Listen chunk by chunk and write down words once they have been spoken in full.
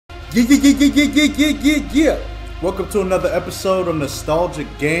Yeah. Welcome to another episode of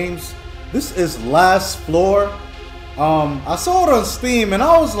Nostalgik Games. This is Last Floor. I saw it on Steam and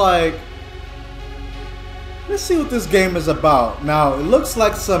I was like, let's see what this game is about. Now, it looks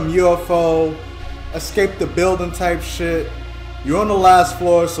like some UFO, escape the building type shit. You're on the last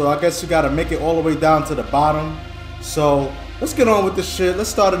floor, so I guess you gotta make it all the way down to the bottom. So, let's get on with this shit. Let's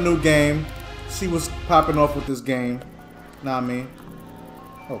start a new game. See what's popping off with this game. Know what I mean?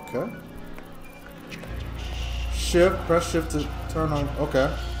 Okay. Press shift to turn on.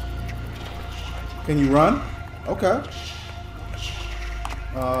 Okay. Can you run? Okay.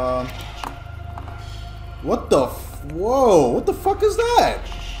 What the whoa, what the fuck is that?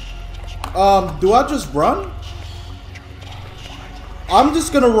 Do I just run? I'm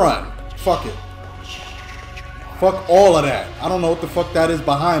just gonna run. Fuck it. Fuck all of that. I don't know what the fuck that is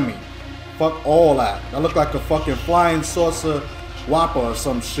behind me. Fuck all that. That look like a fucking flying saucer whopper or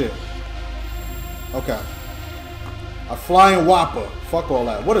some shit. Okay. A flying whopper. Fuck all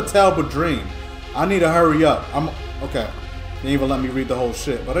that. What a terrible dream. I need to hurry up. Okay. They didn't even let me read the whole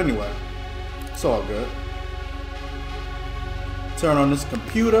shit. But anyway. It's all good. Turn on this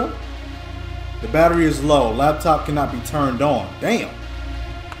computer. The battery is low. Laptop cannot be turned on. Damn.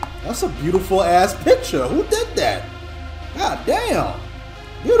 That's a beautiful ass picture. Who did that? God damn.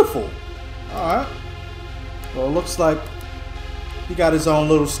 Beautiful. Alright. Well, it looks like he got his own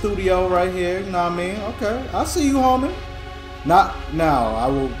little studio right here. You know what I mean? Okay. I see you, homie. Not now. I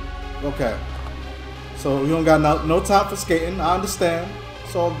will. Okay. So you don't got no time for skating. I understand.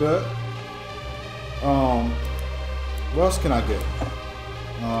 It's all good. What else can I get?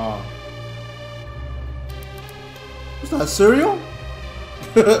 What's that, cereal?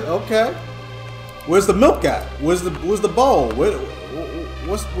 Okay. Where's the milk at? Where's the bowl?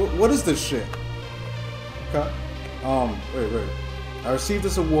 What is this shit? Okay. Wait. I received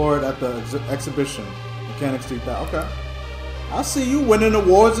this award at the exhibition. Mechanic Street. Okay. I see you winning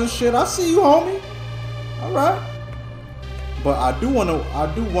awards and shit. I see you, homie. All right. But I do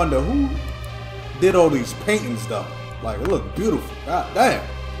wonder who did all these paintings though. Like, it look beautiful. God damn.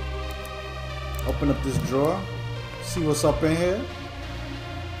 Open up this drawer. See what's up in here.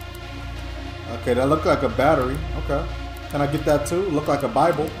 Okay, that look like a battery. Okay. Can I get that too? Look like a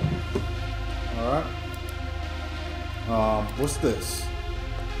Bible. Alright. What's this?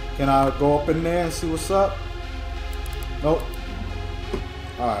 Can I go up in there and see what's up? Nope.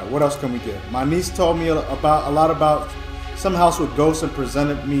 Alright, what else can we get? My niece told me a lot about some house with ghosts and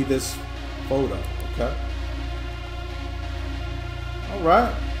presented me this photo. Okay.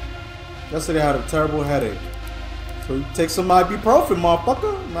 Alright. Yesterday I had a terrible headache. So you take some ibuprofen,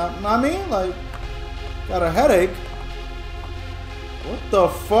 motherfucker. Know what I mean? Like, got a headache. What the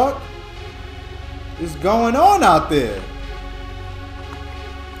fuck is going on out there?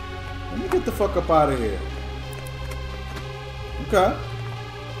 Let me get the fuck up out of here. Okay.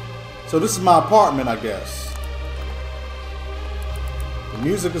 So this is my apartment, I guess. The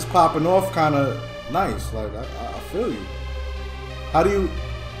music is popping off kind of nice. Like, I feel you. How do you...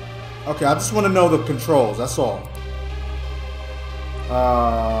 Okay, I just want to know the controls. That's all.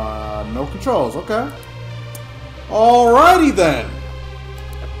 No controls. Okay. Alrighty then.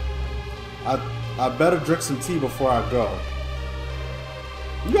 I better drink some tea before I go.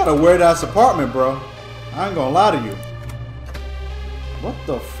 You got a weird ass apartment, bro. I ain't gonna lie to you. What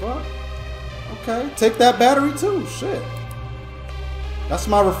the fuck? Okay, take that battery too. Shit. That's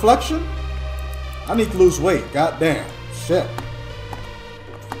my reflection. I need to lose weight. God damn. Shit.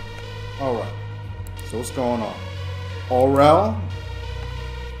 Alright. So what's going on? Orel?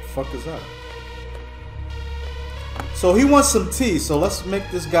 The fuck is that? So he wants some tea, so let's make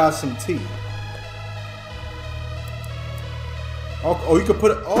this guy some tea. Oh, you could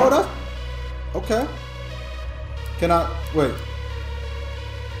put it. Oh, that. Okay. Can I wait?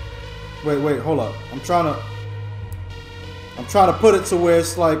 Wait, hold up. I'm trying to put it to where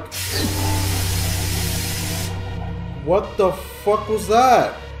it's like. What the fuck was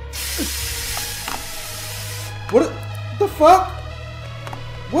that? What the fuck?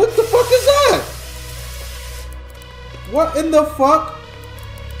 What the fuck is that? What in the fuck?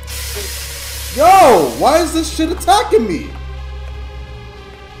 Yo, why is this shit attacking me?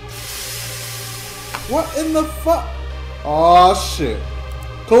 What in the fuck? Oh shit.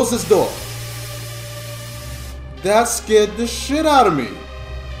 Close this door. That scared the shit out of me.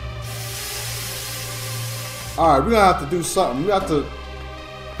 Alright, we're gonna have to do something. We have to...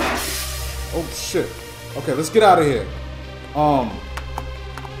 Oh shit. Okay, let's get out of here. Hold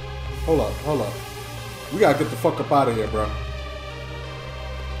up. We gotta get the fuck up out of here, bro.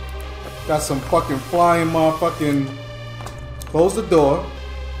 Got some fucking flying motherfucking... Close the door.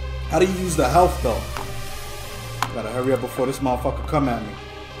 How do you use the health though? Gotta hurry up before this motherfucker come at me.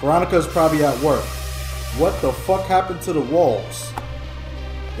 Veronica's probably at work. What the fuck happened to the walls?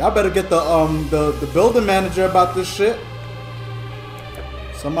 Y'all better get the building manager about this shit.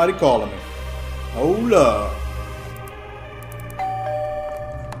 Somebody calling me. Hold up.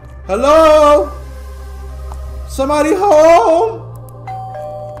 Hello? Somebody home?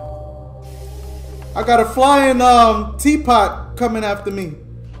 I got a flying teapot coming after me.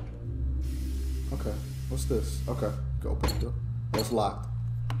 Okay, what's this? Okay, go open the door. Oh, it's locked.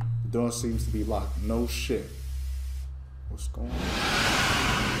 The door seems to be locked. No shit. What's going on?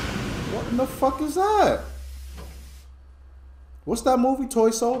 What in the fuck is that? What's that movie,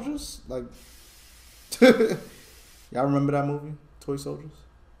 Toy Soldiers? Like, y'all remember that movie, Toy Soldiers?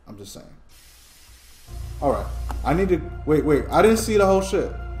 I'm just saying. All right, I need to wait. I didn't see the whole shit.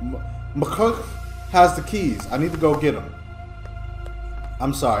 McCook has the keys. I need to go get him.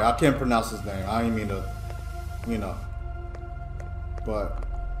 I'm sorry, I can't pronounce his name. I didn't mean to, you know. But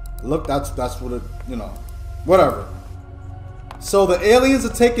look, that's what it, you know, whatever. So the aliens are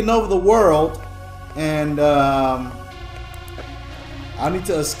taking over the world, and I need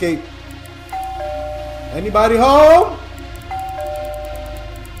to escape. Anybody home?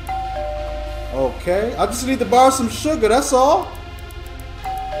 Okay, I just need to borrow some sugar, that's all.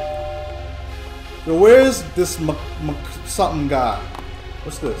 So where's this something guy?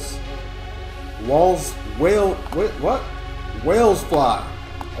 What's this? What? Whales fly.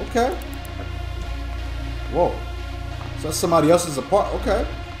 Okay. Whoa. So that's somebody else's apartment. Okay.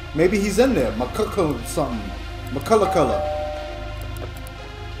 Maybe he's in there. McCullough something. McCullough.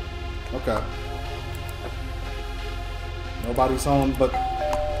 Okay. Nobody's home but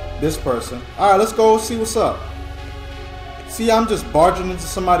this person. Alright, let's go see what's up. See, I'm just barging into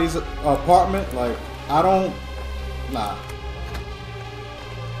somebody's apartment. Like, I don't... Nah.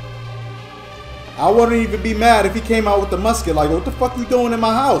 I wouldn't even be mad if he came out with the musket. Like, what the fuck you doing in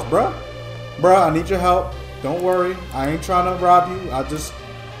my house, bruh? Bruh, I need your help. Don't worry. I ain't trying to rob you. I just...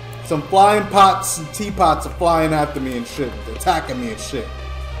 Some flying pots and teapots are flying after me and shit. Attacking me and shit.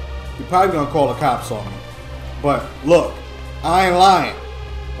 You're probably gonna call the cops on me. But, look. I ain't lying.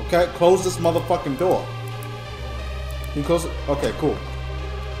 Okay? Close this motherfucking door. Can you close it? Okay, cool.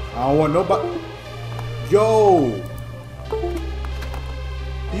 I don't want nobody... Yo!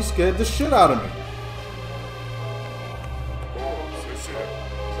 He scared the shit out of me.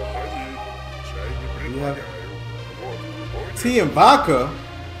 We have tea and vodka?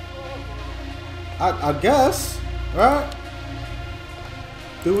 I guess, right?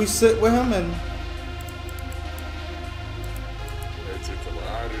 Do we sit with him and...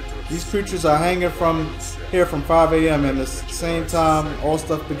 These creatures are hanging from here from 5 a.m. and at the same time all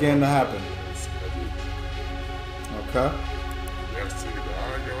stuff began to happen. Okay.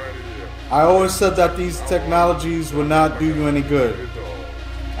 I always said that these technologies would not do you any good.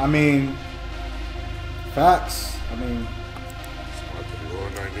 I mean, facts. I mean,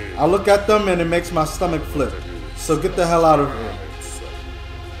 I look at them and it makes my stomach flip. So get the hell out of here.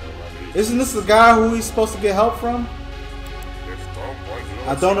 Isn't this the guy who he's supposed to get help from?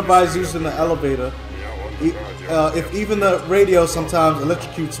 I don't advise using the elevator. If even the radio sometimes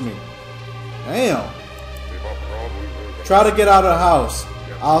electrocutes me. Damn. Try to get out of the house.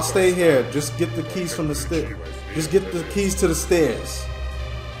 I'll stay here. Just get the keys from the stairs. Just get the keys to the stairs.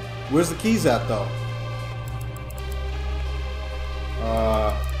 Where's the keys at though?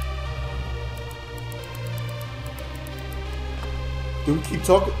 Do we keep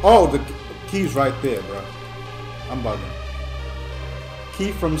talking? Oh, the key's right there, bro. I'm bugging.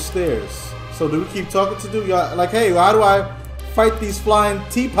 Key from stairs. So do we keep talking to dude? Like, hey, how do I fight these flying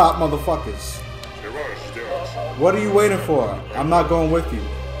teapot motherfuckers? What are you waiting for? I'm not going with you.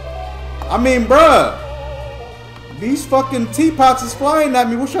 I mean, bruh. These fucking teapots is flying at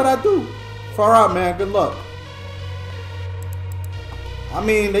me. What should I do? Far out, man. Good luck. I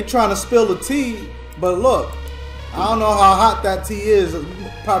mean, they trying to spill the tea, but look. I don't know how hot that tea is. It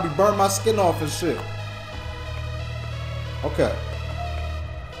probably burn my skin off and shit. Okay.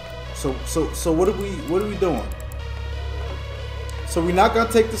 So what are we doing? So we're not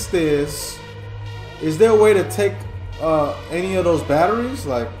gonna take the stairs. Is there a way to take any of those batteries?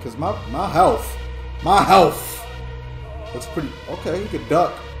 Like, cause my health looks pretty okay. He could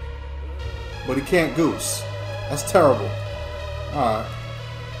duck, but he can't goose. That's terrible. All right,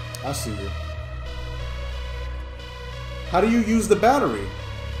 I see you. How do you use the battery?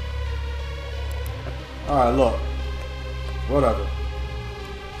 All right, look. Whatever.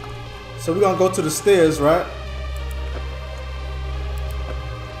 So we're gonna go to the stairs, right?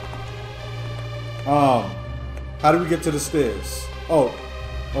 How do we get to the stairs? Oh,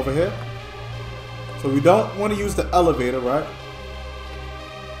 Over here. So we don't want to use the elevator, right?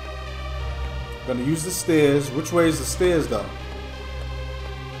 Gonna use the stairs. Which way is the stairs, though?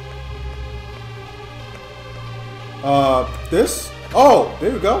 This? Oh,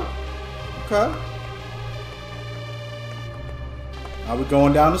 there we go. Okay. Now we're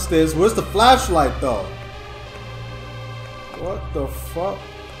going down the stairs. Where's the flashlight, though? What the fuck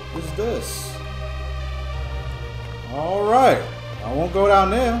is this? Alright. I won't go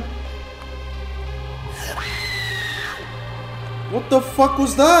down there. What the fuck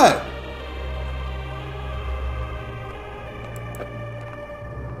was that?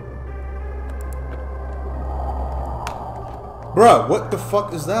 Bruh, what the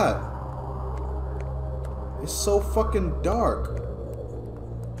fuck is that? It's so fucking dark.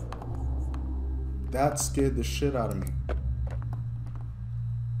 That scared the shit out of me.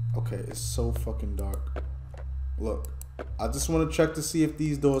 Okay, it's so fucking dark. Look, I just want to check to see if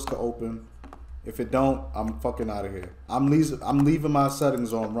these doors can open. If it don't, I'm fucking out of here. I'm leaving my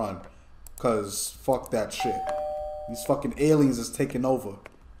settings on run. Cause fuck that shit. These fucking aliens is taking over.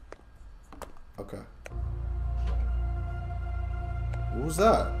 Okay. What was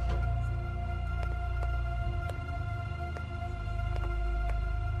that?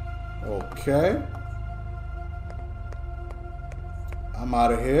 Okay. I'm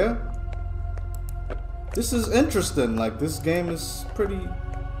out of here. This is interesting. Like, this game is pretty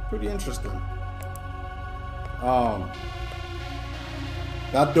interesting.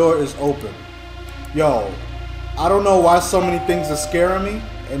 That door is open. Yo, I don't know why so many things are scaring me,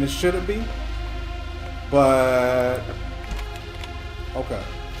 and it shouldn't be. But okay.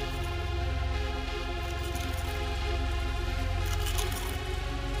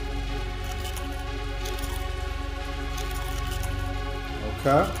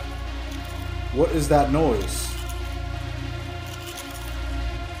 Okay. What is that noise?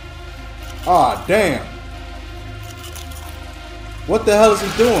 Ah, damn. What the hell is he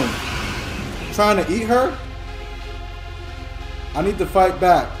doing? Trying to eat her? I need to fight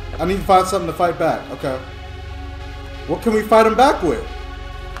back. I need to find something to fight back. Okay. What can we fight him back with?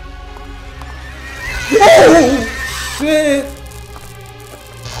 Oh, shit.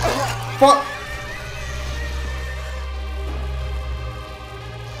 Fuck.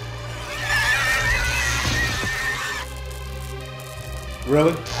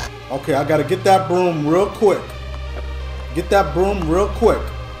 Really? Okay, I gotta get that broom real quick. Get that broom real quick.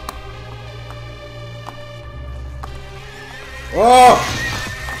 Oh!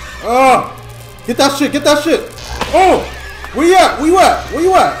 Oh! Get that shit, get that shit! Oh! Where you at? Where you at? Where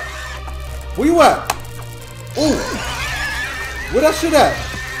you at? Where you at? Ooh! Where that shit at?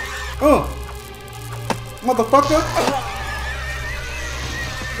 Motherfucker!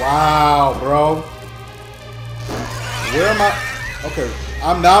 Wow, bro. Where am I? Okay,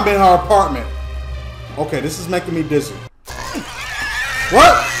 I'm in her apartment. Okay, this is making me dizzy.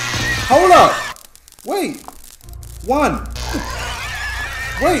 What? Hold up. Wait. One.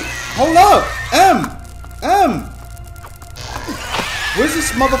 Wait. Hold up. M. Where's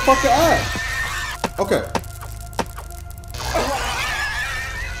this motherfucker at? Okay.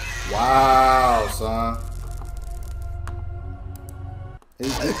 Wow, son.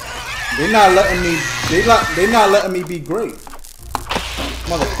 They're not letting me. They're not letting me be great.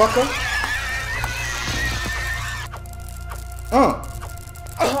 Motherfucker.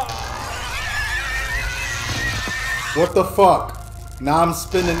 What the fuck? Now I'm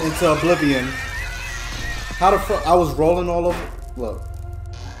spinning into oblivion. How the fuck? I was rolling all over. Look.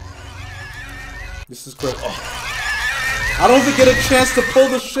 This is crazy. I don't even get a chance to pull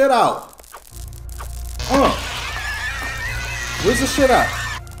the shit out. Where's the shit at?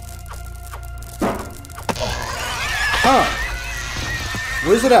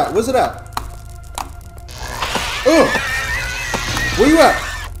 Where's it at? Where's it at? Where you at?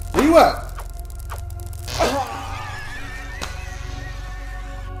 Where you at?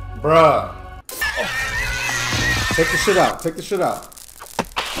 Bruh. Take the shit out. Take the shit out.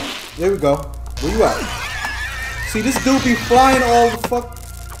 There we go. Where you at? See, this dude be flying all the fuck.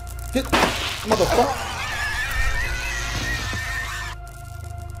 Get, motherfucker.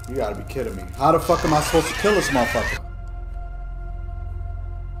 You gotta be kidding me. How the fuck am I supposed to kill this motherfucker?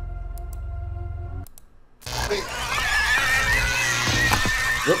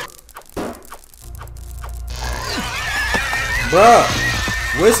 Bruh,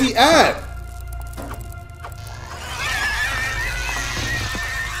 where's he at?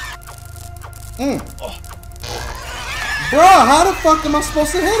 Bruh, how the fuck am I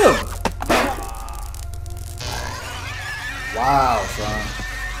supposed to hit him? Wow, son.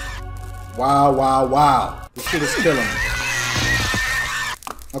 Wow. This shit is killing me.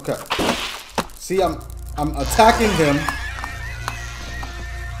 Okay. See, I'm attacking him.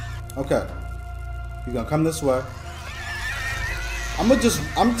 Okay. He's gonna come this way. I'm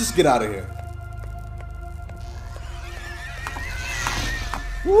just get out of here.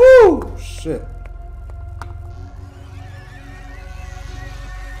 Woo! Shit.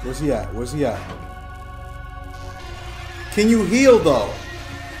 Where's he at? Where's he at? Can you heal though?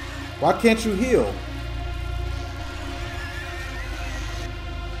 Why can't you heal?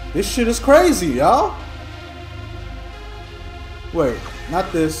 This shit is crazy, y'all. Wait,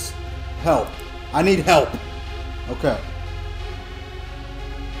 not this. Help. I need help. Okay.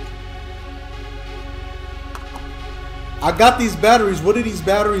 I got these batteries. What are these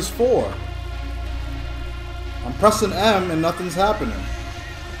batteries for? I'm pressing M and nothing's happening.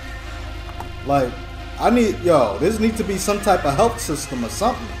 Like, I need, yo, this needs to be some type of health system or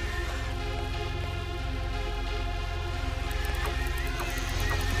something.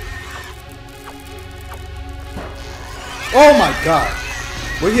 Oh my god.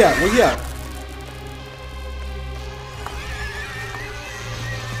 Where he at? Where he at?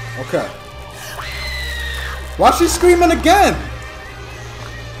 Okay. Why is she screaming again?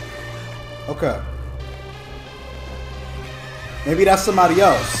 Okay. Maybe that's somebody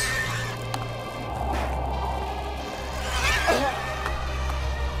else.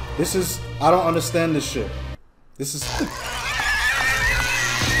 This is... I don't understand this shit. This is...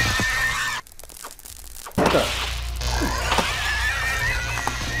 Okay.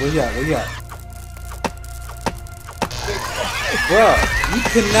 Where you at? Where you at? Bruh, you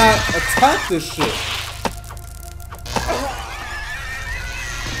cannot attack this shit.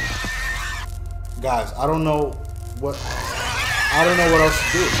 Guys, I don't know what else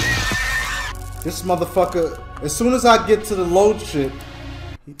to do. This motherfucker, as soon as I get to the load shit,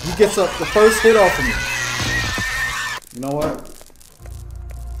 he gets up the first hit off of me. You know what?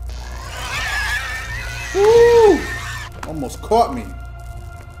 Woo! Almost caught me.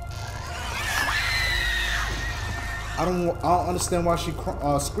 I don't understand why she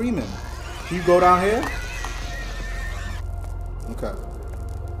screaming. Can you go down here? Okay.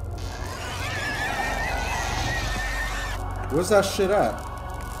 Where's that shit at?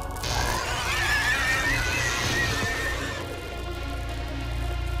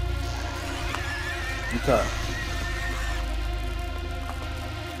 Okay.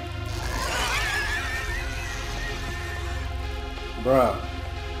 Bruh.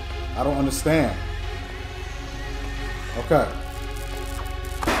 I don't understand. Okay.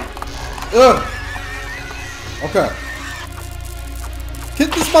 Ugh. Okay.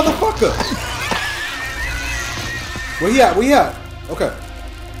 Kick this motherfucker. Where he at? Where he at? Okay.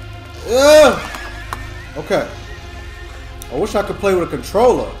 Ugh. Okay. I wish I could play with a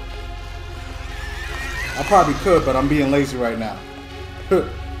controller. I probably could, but I'm being lazy right now.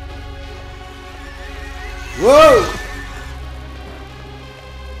 Whoa!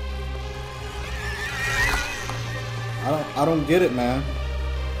 I don't get it, man.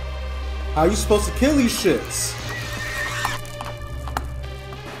 How are you supposed to kill these shits?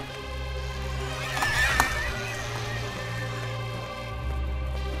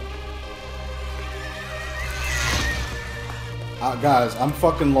 Guys, I'm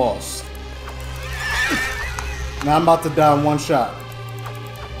fucking lost. Now I'm about to die in one shot.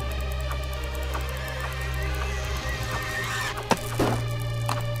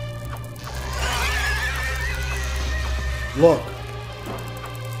 Look.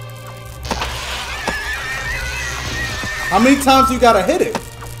 How many times you gotta hit it?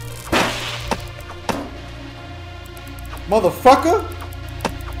 Motherfucker.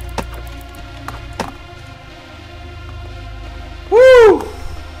 Woo!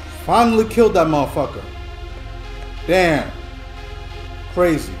 Finally killed that motherfucker. Damn.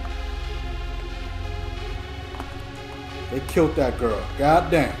 Crazy. They killed that girl.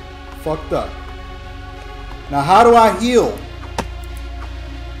 God damn. Fucked up. Now how do I heal?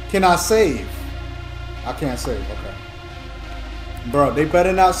 Can I save? I can't save. Okay. Bro, they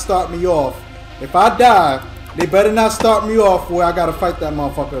better not start me off. If I die, they better not start me off where I gotta fight that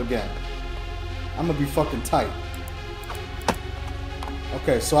motherfucker again. I'm gonna be fucking tight.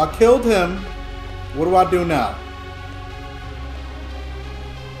 Okay, so I killed him. What do I do now?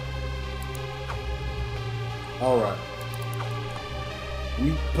 Alright. Let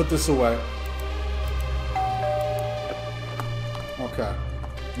me put this away. Okay.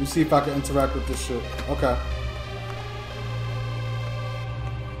 Let me see if I can interact with this shit. Okay.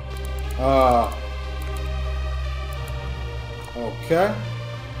 Okay.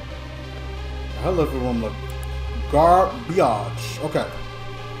 Her living room look garbage. Okay.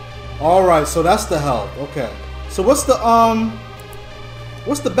 Alright, so that's the health. Okay. So what's the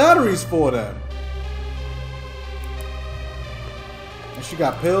What's the batteries for then? And she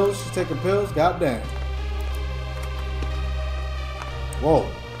got pills. She's taking pills. Goddamn. Whoa.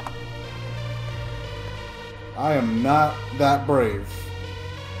 I am not that brave.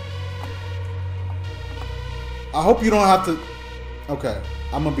 I hope you don't have to... Okay.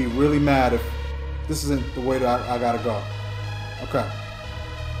 I'm gonna be really mad if this isn't the way that I gotta go. Okay.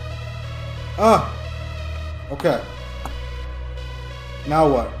 Okay. Now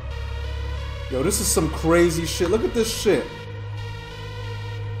what? Yo, this is some crazy shit. Look at this shit.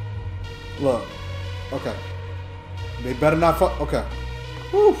 Look. Okay. They better not fuck. Okay.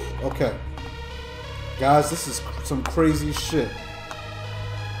 Whew. Okay. Guys, this is some crazy shit.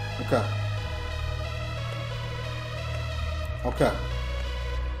 Okay. Okay.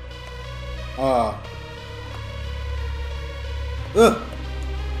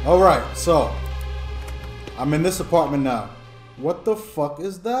 Alright, so I'm in this apartment now. What the fuck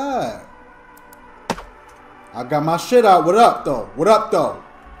is that? I got my shit out. What up though? What up though?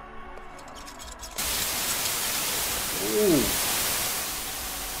 Ooh.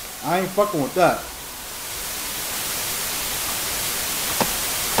 I ain't fucking with that.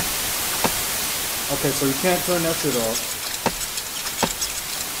 Okay, so you can't turn that shit off.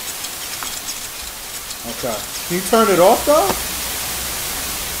 Okay. Can you turn it off though?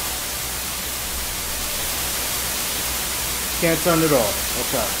 Can't turn it off.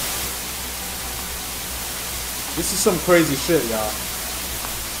 Okay. This is some crazy shit, y'all.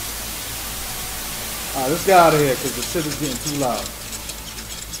 Alright, let's get out of here because the shit is getting too loud.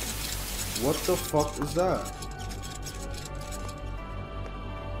 What the fuck is that?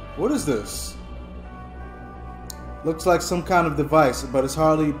 What is this? Looks like some kind of device, but it's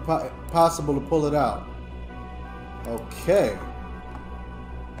hardly possible to pull it out. Okay.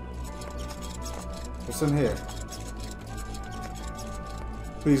 What's in here?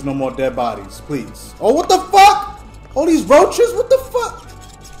 Please, no more dead bodies. Please. Oh, what the fuck? All these roaches? What the fuck?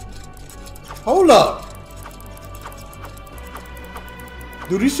 Hold up.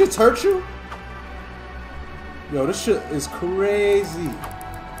 Do these shits hurt you? Yo, this shit is crazy.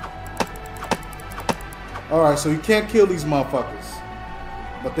 Alright, so you can't kill these motherfuckers.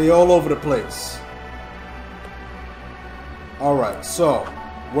 But they all over the place. Alright, so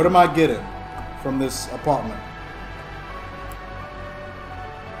what am I getting from this apartment?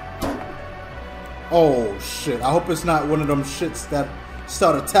 Oh shit, I hope it's not one of them shits that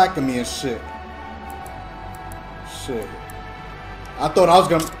start attacking me and shit. Shit. I thought I was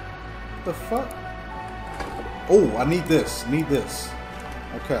gonna... What the fuck? Oh, I need this. Need this.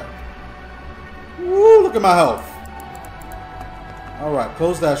 Okay. Woo, look at my health. Alright,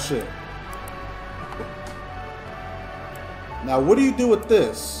 close that shit. Now, what do you do with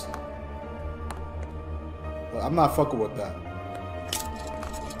this? Well, I'm not fucking with that.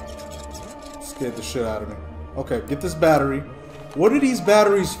 Scared the shit out of me. Okay, get this battery. What are these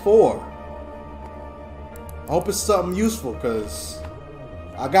batteries for? I hope it's something useful, because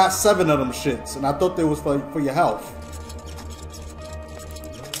I got 7 of them shits, and I thought they was for your health.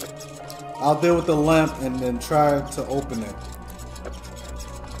 I'll deal with the lamp and then try to open it.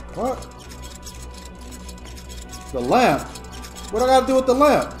 What? The lamp? What I gotta do with the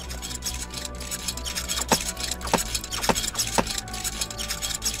lamp?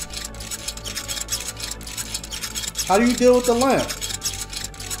 How do you deal with the lamp?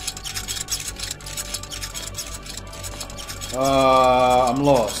 I'm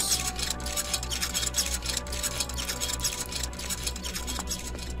lost.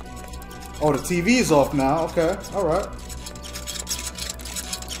 Oh, the TV is off now. Okay, alright.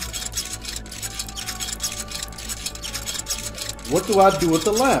 What do I do with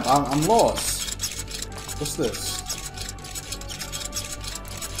the lamp? I'm lost. What's this?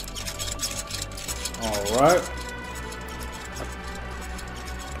 Alright.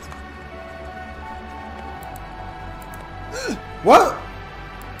 What?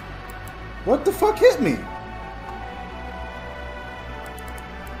 What the fuck hit me?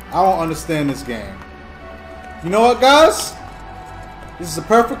 I don't understand this game. You know what, guys? This is a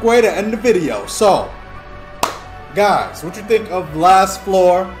perfect way to end the video. So, guys, what you think of last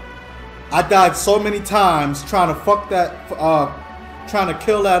floor? I died so many times trying to fuck that, trying to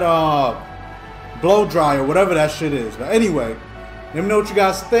kill that blow dryer, whatever that shit is. But anyway, let me know what you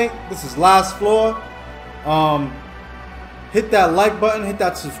guys think. This is last floor. Hit that like button, hit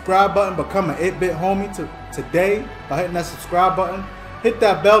that subscribe button, become an 8-bit homie today by hitting that subscribe button. Hit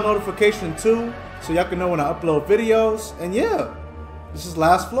that bell notification too, so y'all can know when I upload videos. And yeah, this is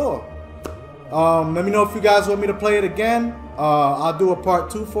last floor. Let me know if you guys want me to play it again. I'll do a part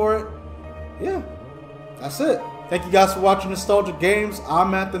 2 for it. Yeah, that's it. Thank you guys for watching Nostalgik Games.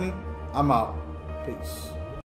 I'm Anthony. I'm out. Peace.